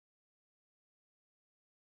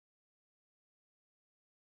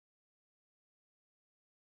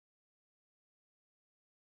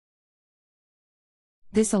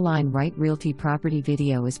This Align Right Realty property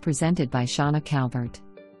video is presented by Shauna Calvert.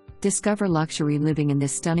 Discover luxury living in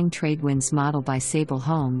this stunning Tradewinds model by Sabal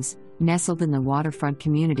Homes, nestled in the waterfront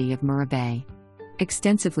community of Mirabay.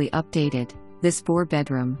 Extensively updated, this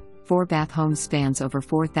 4-bedroom, 4-bath home spans over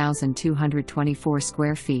 4,224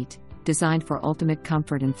 square feet, designed for ultimate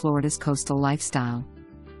comfort in Florida's coastal lifestyle.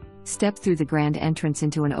 Step through the grand entrance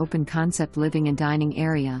into an open-concept living and dining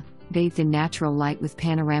area, bathed in natural light with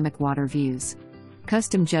panoramic water views.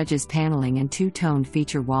 Custom judges paneling and two-toned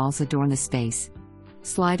feature walls adorn the space.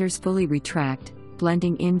 Sliders fully retract,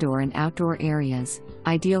 blending indoor and outdoor areas,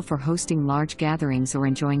 ideal for hosting large gatherings or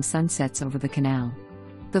enjoying sunsets over the canal.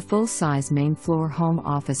 The full-size main floor home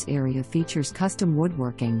office area features custom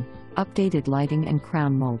woodworking, updated lighting and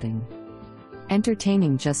crown molding.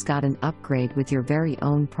 Entertaining just got an upgrade with your very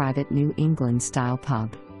own private New England-style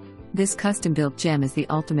pub. This custom-built gem is the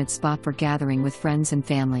ultimate spot for gathering with friends and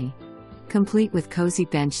family. Complete with cozy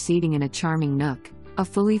bench seating in a charming nook, a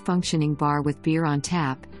fully functioning bar with beer on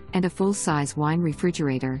tap, and a full-size wine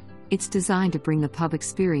refrigerator, it's designed to bring the pub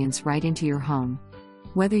experience right into your home.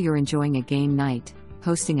 Whether you're enjoying a game night,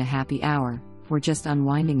 hosting a happy hour, or just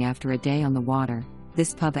unwinding after a day on the water,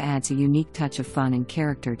 this pub adds a unique touch of fun and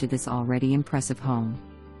character to this already impressive home.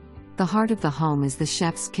 The heart of the home is the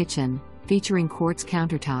chef's kitchen, featuring quartz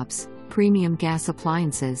countertops, premium gas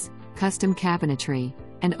appliances, custom cabinetry,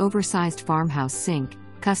 an oversized farmhouse sink,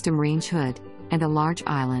 custom range hood, and a large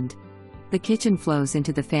island. The kitchen flows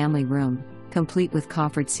into the family room, complete with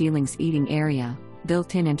coffered ceilings, eating area,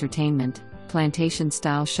 built-in entertainment,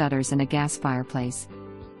 plantation-style shutters and a gas fireplace.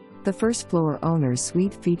 The first-floor owner's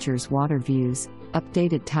suite features water views,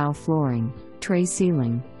 updated tile flooring, tray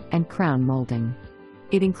ceiling, and crown molding.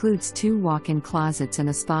 It includes 2 walk-in closets and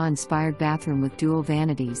a spa-inspired bathroom with dual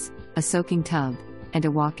vanities, a soaking tub, and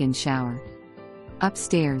a walk-in shower.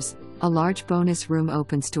 Upstairs, a large bonus room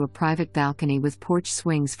opens to a private balcony with porch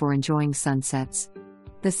swings for enjoying sunsets.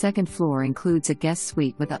 The second floor includes a guest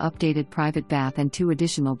suite with an updated private bath and 2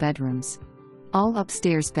 additional bedrooms. All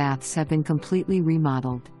upstairs baths have been completely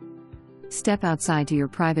remodeled. Step outside to your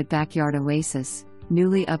private backyard oasis,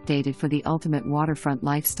 newly updated for the ultimate waterfront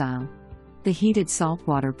lifestyle. The heated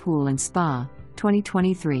saltwater pool and spa,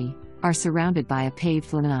 2023, are surrounded by a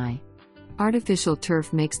paved lanai. Artificial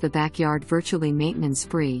turf makes the backyard virtually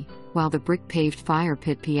maintenance-free, while the brick-paved fire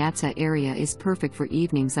pit piazza area is perfect for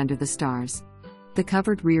evenings under the stars. The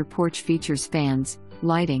covered rear porch features fans,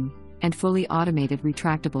 lighting, and fully automated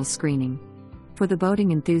retractable screening. For the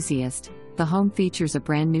boating enthusiast, the home features a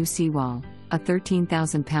brand new seawall, a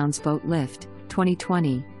 13,000-pounds boat lift,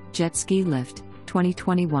 2020, jet ski lift,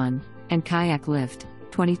 2021, and kayak lift,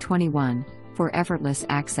 2021, for effortless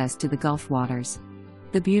access to the Gulf waters.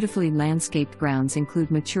 The beautifully landscaped grounds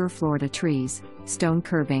include mature Florida trees, stone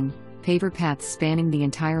curbing, paver paths spanning the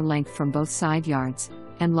entire length from both side yards,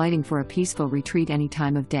 and lighting for a peaceful retreat any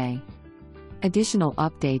time of day. Additional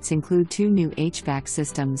updates include 2 new HVAC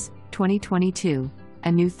systems, 2022,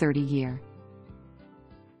 a new 30-year